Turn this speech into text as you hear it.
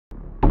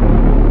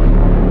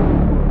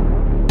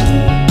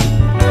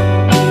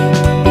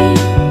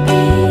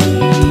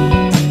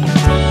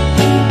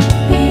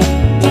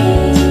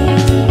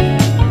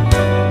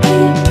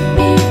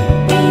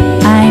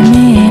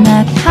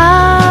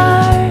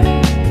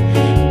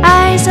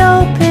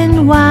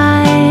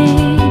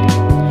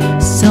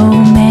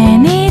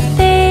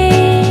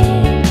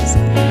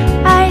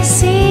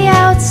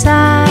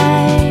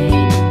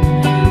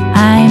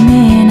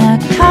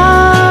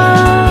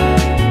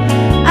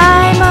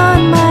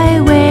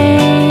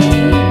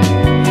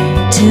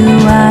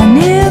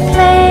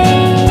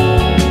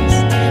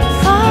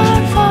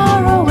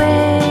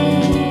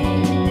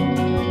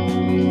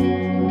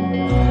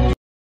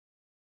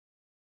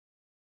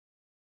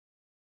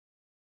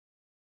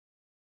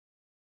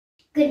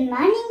Good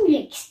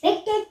morning,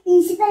 respected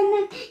principal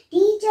ma'am,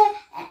 teacher,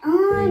 and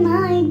all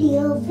my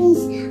dear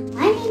friends.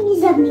 My name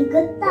is Avni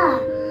Gupta.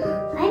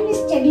 I am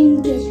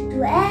studying class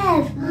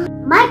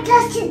 12. My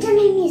class teacher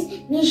name is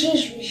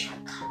Mrs.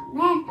 Vishakha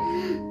ma'am.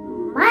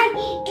 My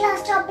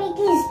class topic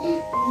is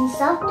means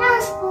of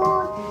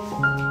transport.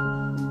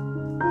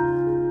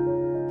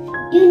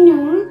 You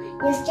know,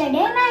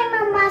 yesterday my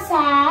mama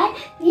said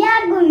we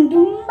are going to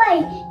Mumbai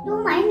to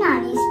my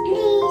nanny's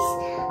place.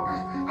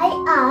 I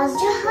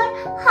asked her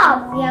how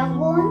we are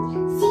going.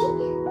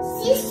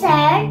 She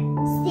said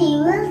she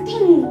will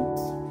think.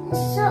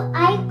 So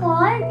I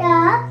called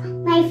up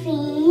my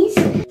friends.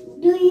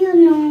 Do you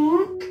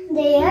know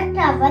their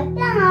travel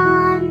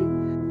plan?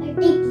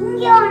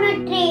 Taking you on a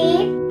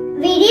trip,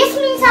 various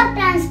means of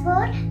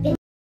transport.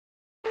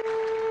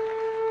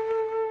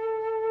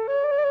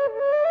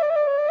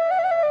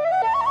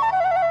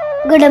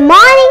 Good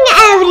morning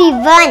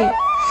everyone.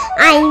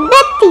 I am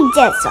the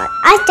teacher son.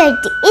 I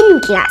study in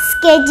class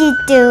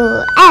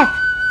KG2F.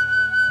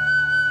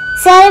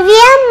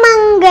 Sarvyam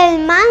Mangal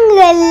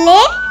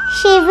Mangalle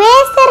Shive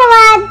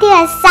Sarvadhya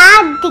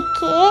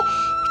Sadhike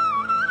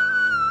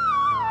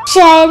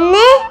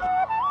Sharne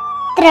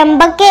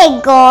Trambake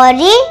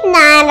Gauri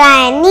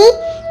Narayani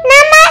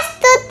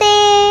Namastute.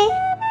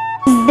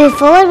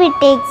 Before we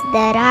take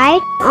the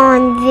ride on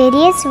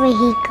various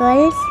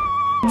vehicles,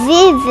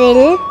 we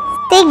will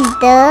take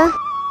the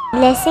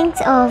blessings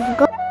of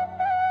God.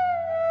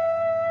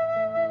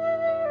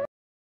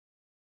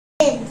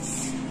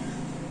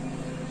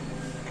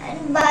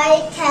 And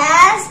bike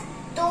has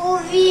 2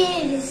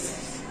 wheels.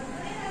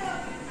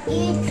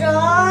 It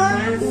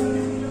runs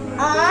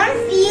on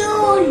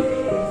fuel.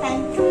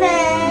 Thank you,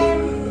 ma'am.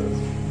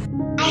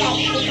 I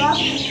like to go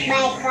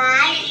by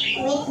car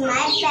with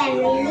my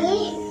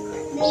family.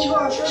 We go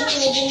to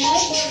picnic in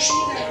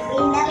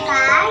the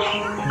car.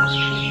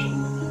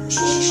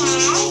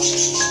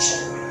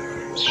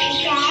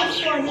 It has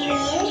 4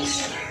 wheels.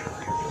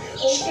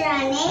 It's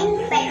running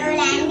petrol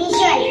and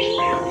diesel.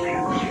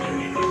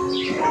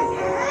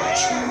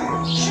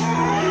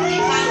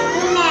 Thank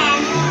you, ma'am.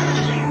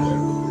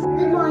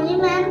 Good morning,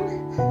 ma'am.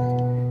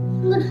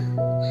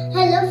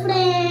 Hello,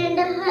 friend.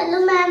 Hello,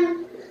 ma'am.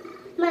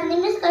 My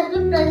name is Kasmi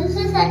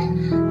Process at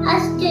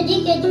Ashti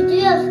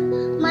KG2F.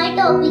 My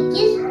topic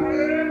is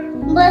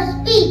bus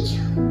speech.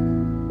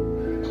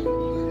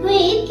 We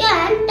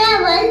can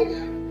travel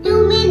to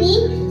many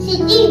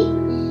cities.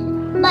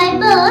 By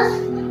bus,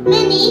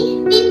 many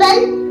people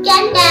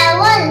can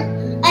travel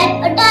at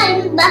a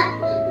time.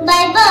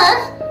 By bus,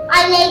 I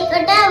like to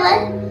travel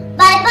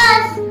by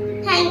bus.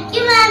 Thank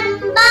you, ma'am.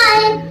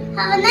 Bye.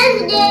 Have a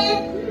nice day.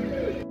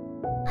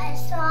 I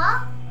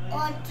saw a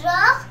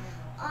truck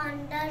on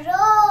the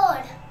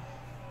road.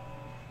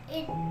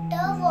 It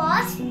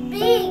was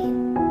big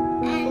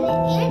and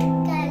it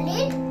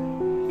carried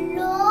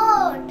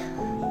load.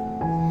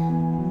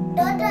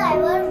 The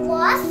driver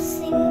was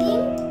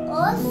singing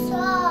a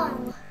song.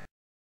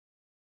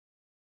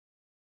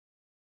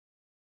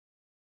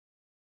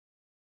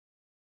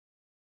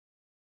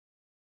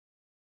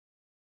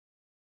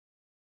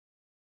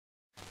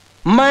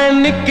 मैं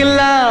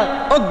निकला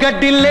ओ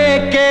गड्डी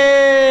लेके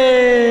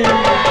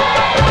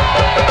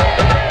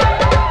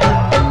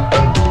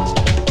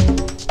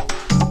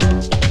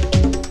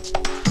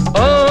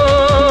ओ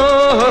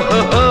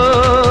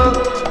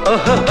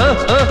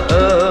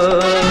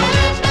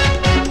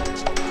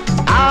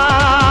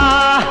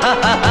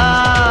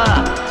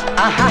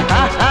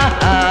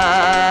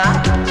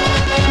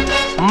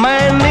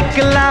मैं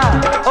निकला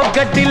ओ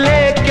गड्डी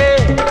लेके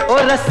ओ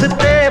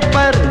रस्ते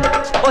पर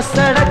ओ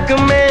सड़क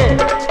में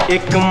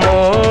एक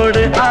मोड़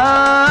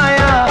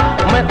आया,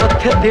 मैं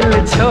उठे दिल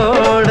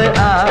छोड़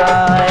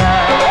आया।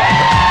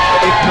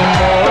 एक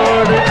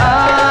मोड़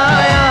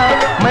आया,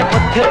 मैं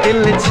उठे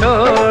दिल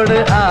छोड़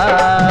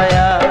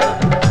आया।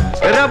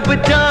 रब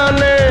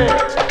जाने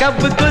कब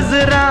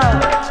गुजरा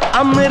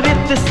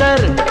अमृतसर,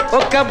 ओ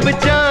कब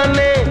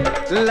जाने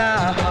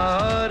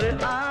लाहौर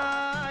आया।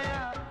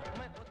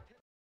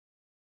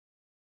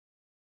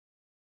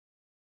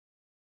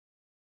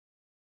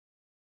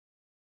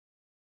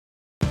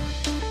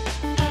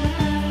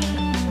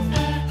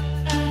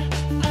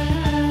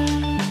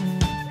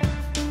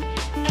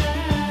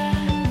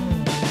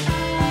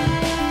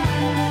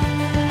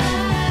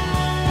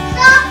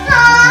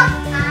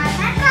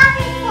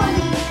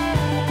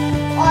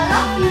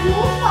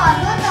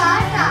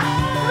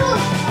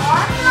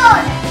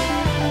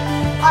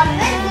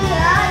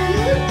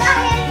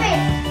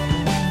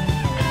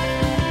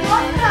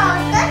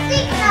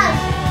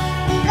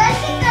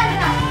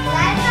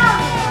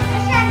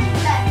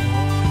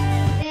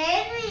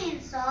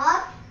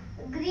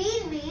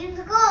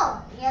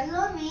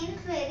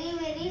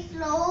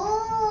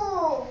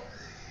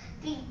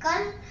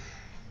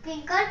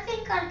 Twinkle,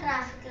 twinkle,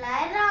 traffic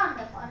light round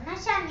the corner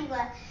shining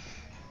bright.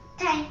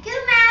 Thank you,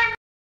 ma'am.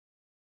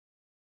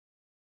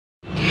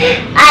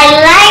 I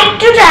like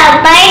to travel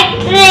by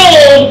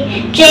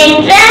train. Train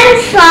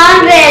runs on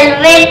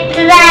railway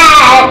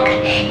track.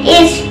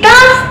 It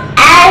stops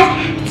at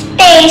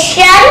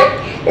station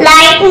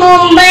like like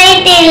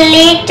Mumbai,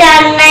 Delhi,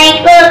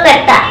 Chennai,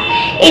 Kolkata.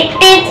 It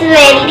is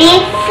very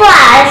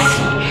fast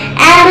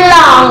and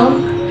long.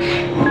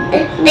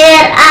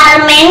 There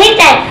are many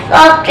types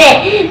of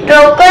train,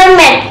 local,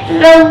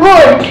 metro,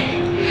 good,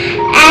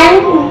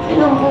 and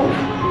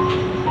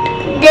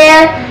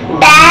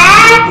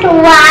that's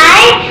why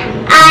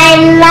I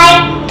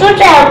like to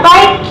travel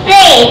by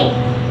train.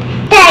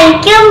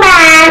 Thank you,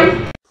 ma'am.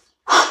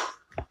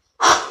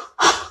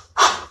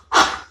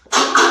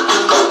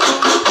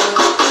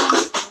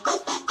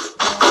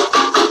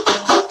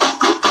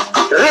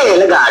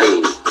 रेलगाड़ी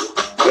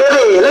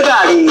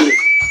रेलगाड़ी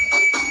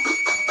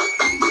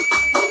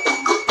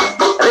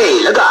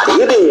रेलगाड़ी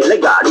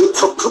रेलगाड़ी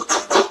छुक छुक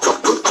छुक छुक छुक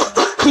छुक छुक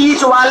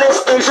बीच वाले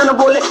स्टेशन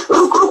बोले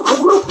रुक रुक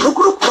रुक रुक रुक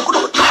रुक रुक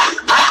रुक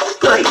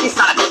लोहे की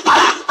सड़क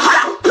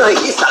लोहे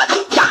की सड़क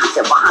यहाँ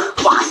से वहाँ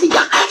से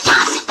यहाँ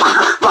से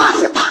वहाँ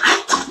से वहाँ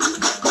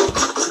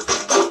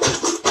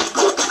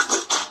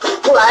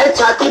उड़ाए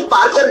छाती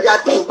पार कर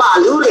जाती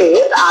बालू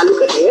रेत आलू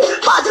के ढेर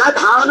बाजरा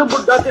धान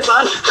बुड्ढा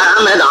किसान हरा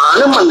मैदान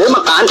मंदिर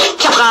मकान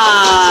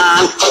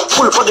चकान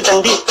फूल पग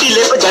डंडी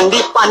टीले पे झंडी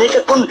पानी के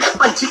कुंड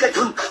पंछी का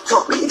झुंड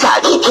झोपड़ी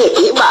झाड़ी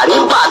खेती बाड़ी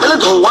बादल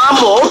धुआं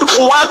मोट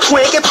कुआं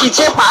कुएं के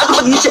पीछे बाग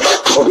बगीचे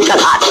धोबी का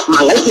घाट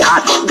मंगल की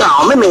हाट गांव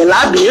में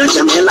मेला भीड़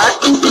झमेला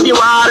टूटी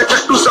दीवार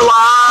टट्टू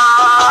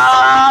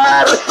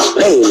सवार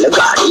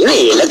रेलगाड़ी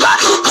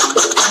रेलगाड़ी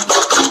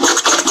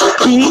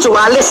बीच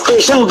वाले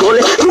स्टेशन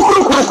बोले रुक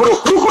रुक रुक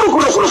रुक रुक रुक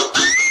रुक रुक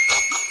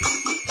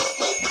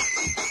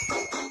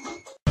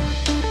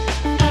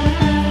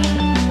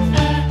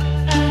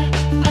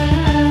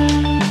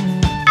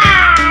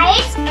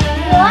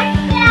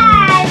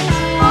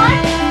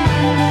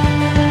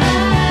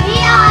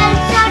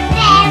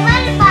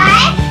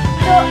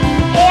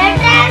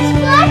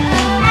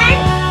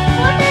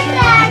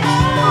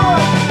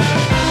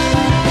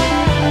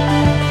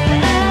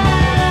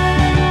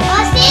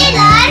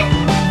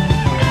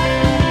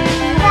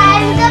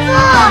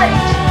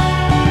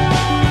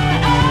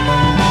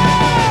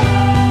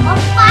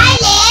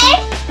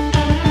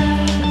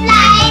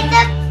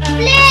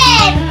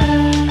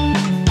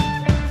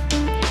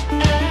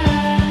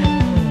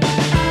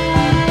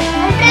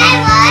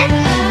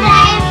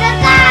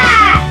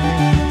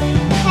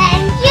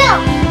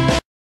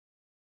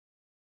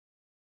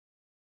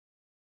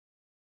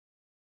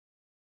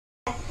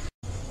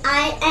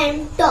I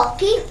am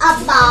talking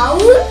about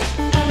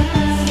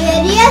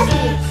various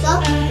types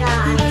of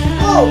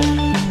transport.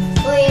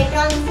 Air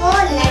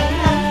transport, land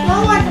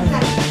transport, water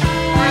transport.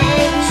 I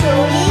am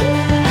showing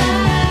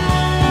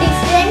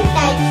different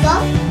types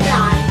of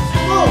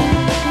transport.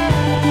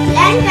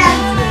 Land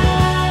transport,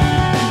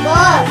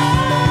 bus,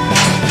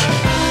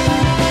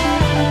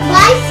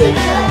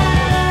 bicycle,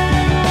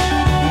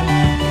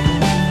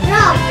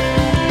 truck,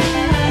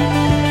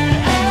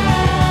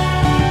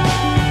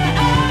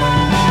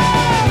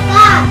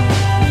 car.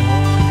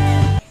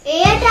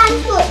 Air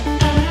transport,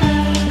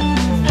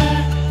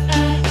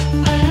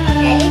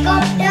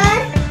 helicopter,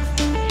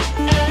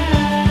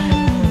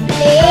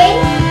 plane,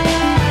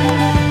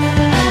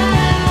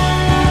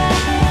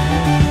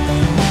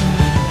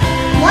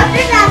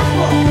 water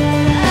transport,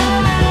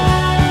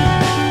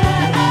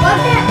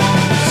 water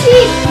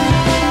ship.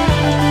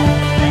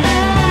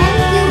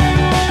 Thank you.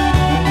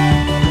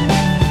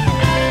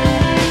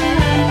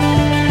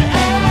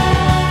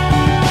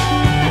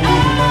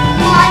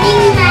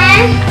 Morning,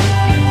 ma'am.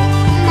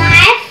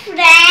 My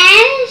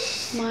friends.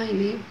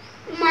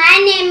 My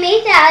name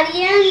is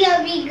Aryan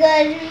Ravi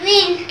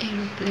Garvin.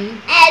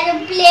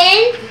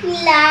 Aeroplane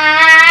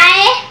fly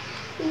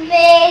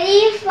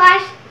very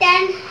fast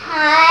and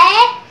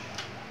high.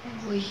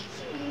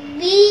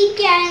 We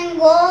can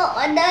go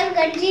other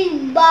countries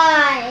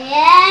by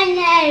an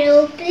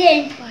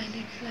aeroplane.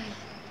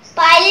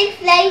 Pilot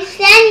flies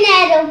an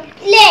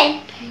aeroplane.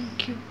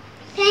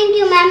 Thank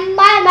you, ma'am.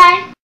 Bye bye.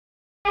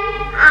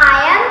 I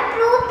am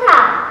Prutha.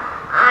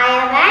 I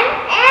am an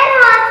air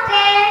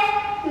hostess.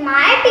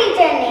 My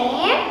teacher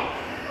name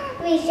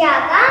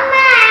Vishaka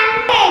ma'am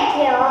take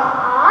care of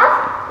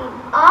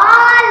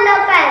all the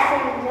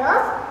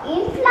passengers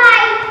in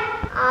flight.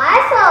 I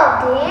serve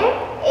them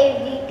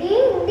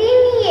everything they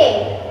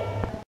need.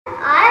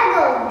 I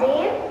give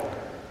them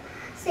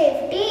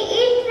safety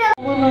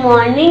instructions. Good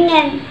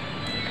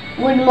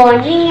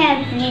morning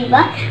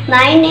everyone.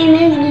 My name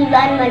is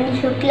Bhavan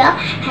Shukla.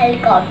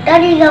 Helicopter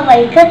is a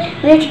vehicle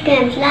which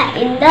can fly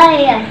in the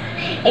air.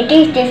 It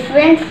is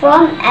different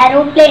from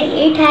aeroplane.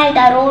 It has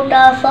a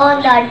rotor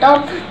on the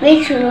top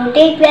which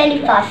rotates very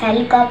fast.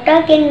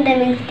 Helicopter can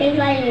remain still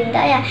while in the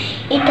air.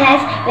 It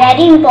has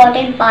very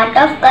important part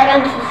of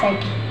current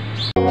society.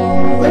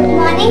 Good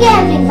morning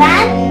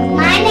everyone.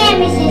 My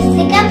name is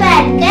Jessica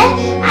Bradker.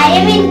 I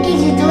am in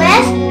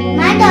KG2S.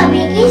 My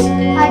topic is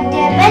hot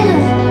air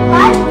balloon.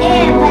 Hot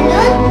air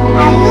balloon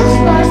are used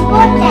for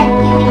sport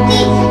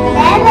activities.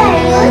 They were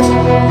used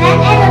when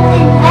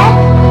aeroplanes were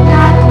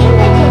not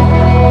invented.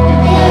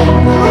 They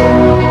do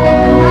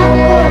not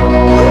go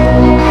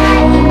too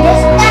high in the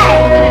sky.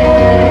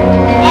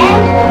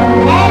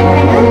 Air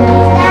balloon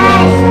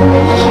flies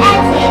slowly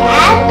and sail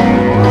at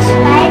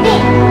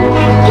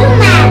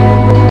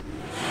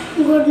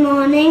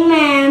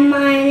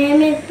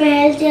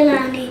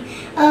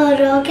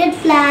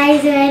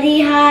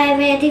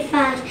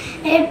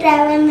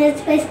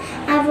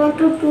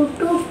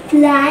to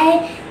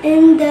fly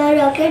in the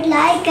rocket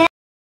like a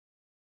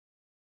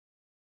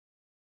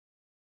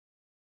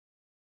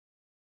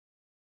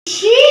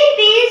ship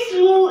is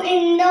move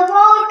in the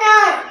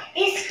water.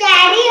 Is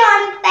carry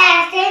on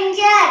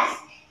passengers.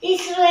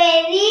 Is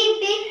very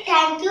big.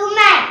 Thank you,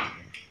 ma'am.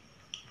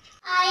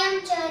 I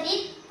am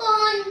Charit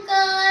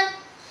Ponkar.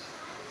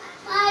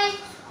 My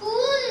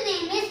school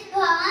name is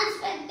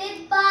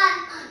Bhavan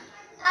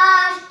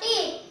Ashti.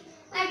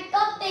 My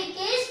topic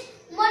is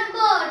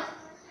motorboat.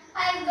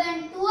 I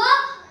went to a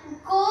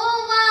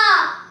Goa.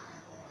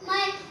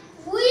 My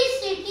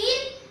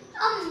visited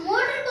a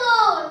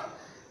motorboat.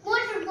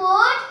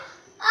 Motorboat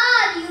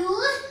are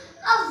used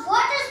a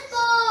water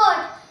sport.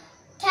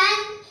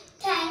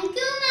 Thank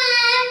you,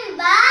 ma'am.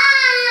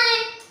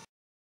 Bye.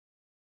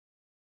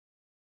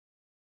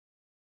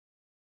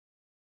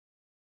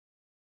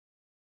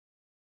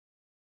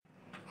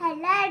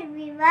 Hello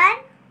everyone.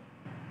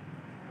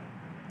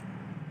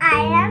 I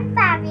am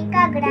Pavika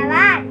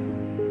Agrawal.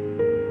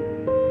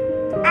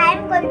 I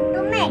am going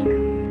to make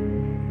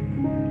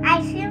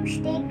ice cream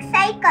stick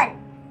cycle.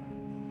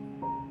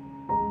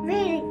 We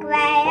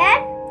require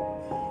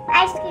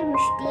ice cream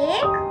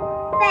stick,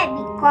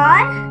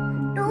 Fevicol,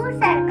 2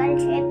 circle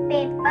shape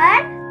paper.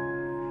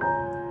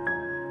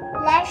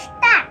 Let's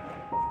start.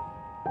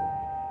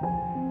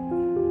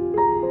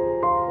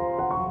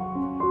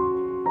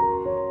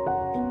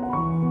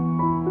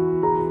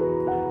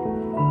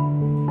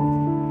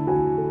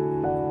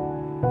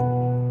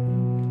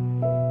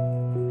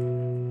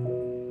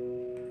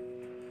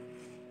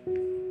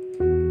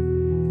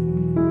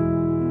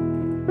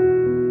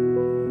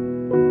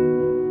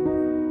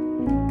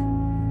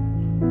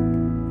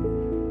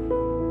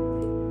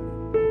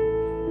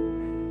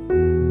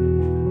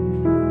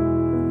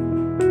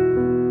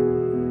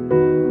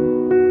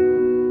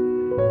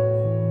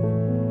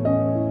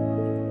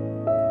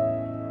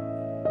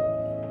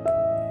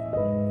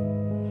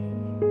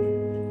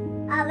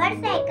 Our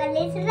cycle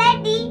is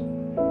ready.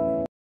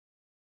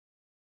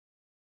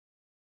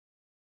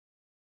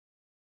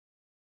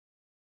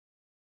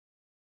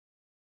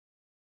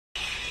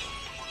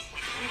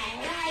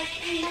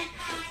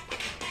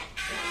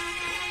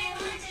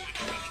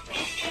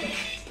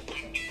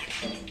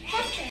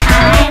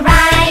 I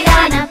ride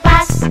on a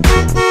bus.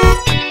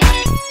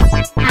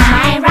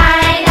 I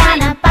ride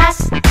on a bus,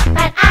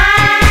 but I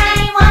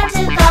want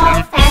to go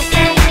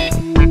faster.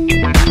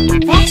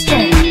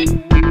 Faster.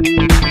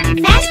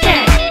 Faster.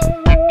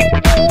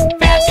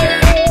 Faster.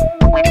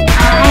 I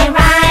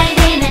ride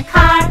in a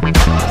car.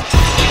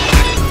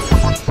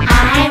 I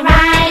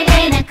ride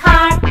in a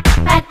car,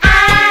 but I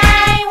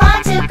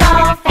want to go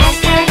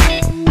faster.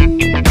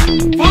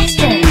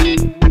 Faster.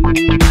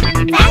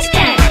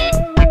 Faster.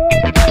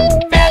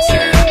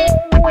 Faster.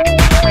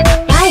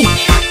 Bike.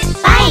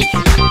 Bike.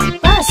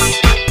 Bus.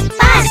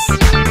 Bus.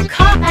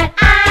 Car, but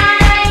I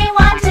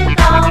want to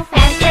go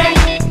faster.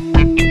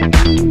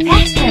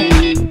 Faster.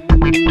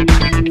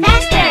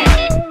 Faster.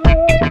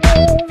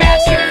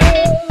 Faster.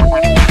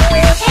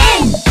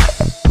 10,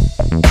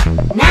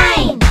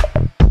 9,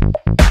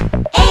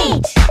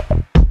 8,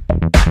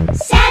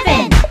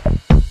 7,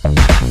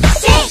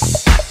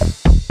 6,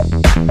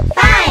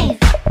 5,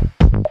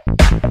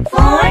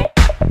 4,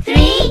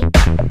 3,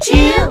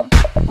 2,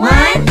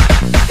 1,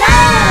 go!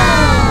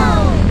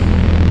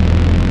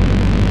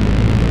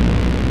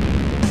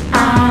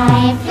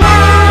 I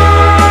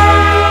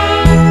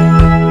fly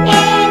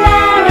in a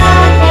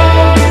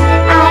rocket.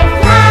 I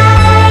fly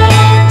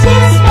into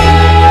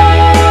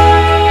space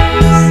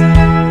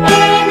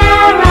in a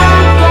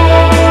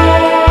rocket.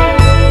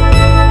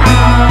 I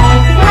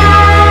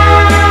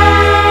fly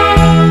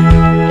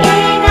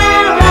in a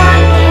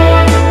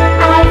rocket.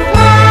 I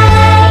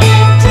fly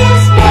into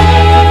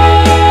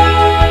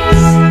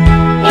space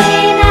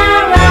in a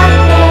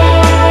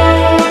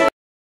rocket.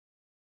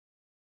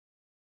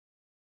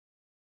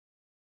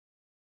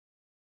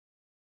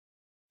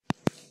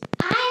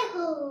 I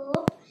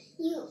hope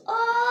you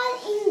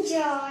all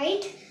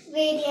enjoyed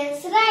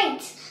various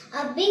rides.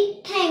 A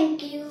big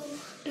thank you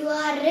to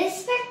our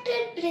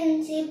respected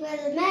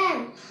principal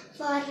ma'am,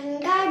 Foreign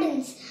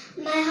Gardens.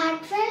 My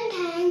heartfelt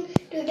thank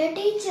to the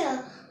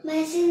teacher.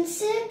 My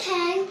sincere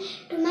thank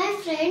to my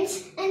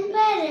friends and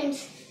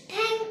parents.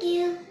 Thank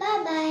you.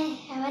 Bye bye.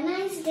 Have a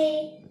nice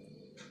day.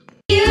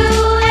 You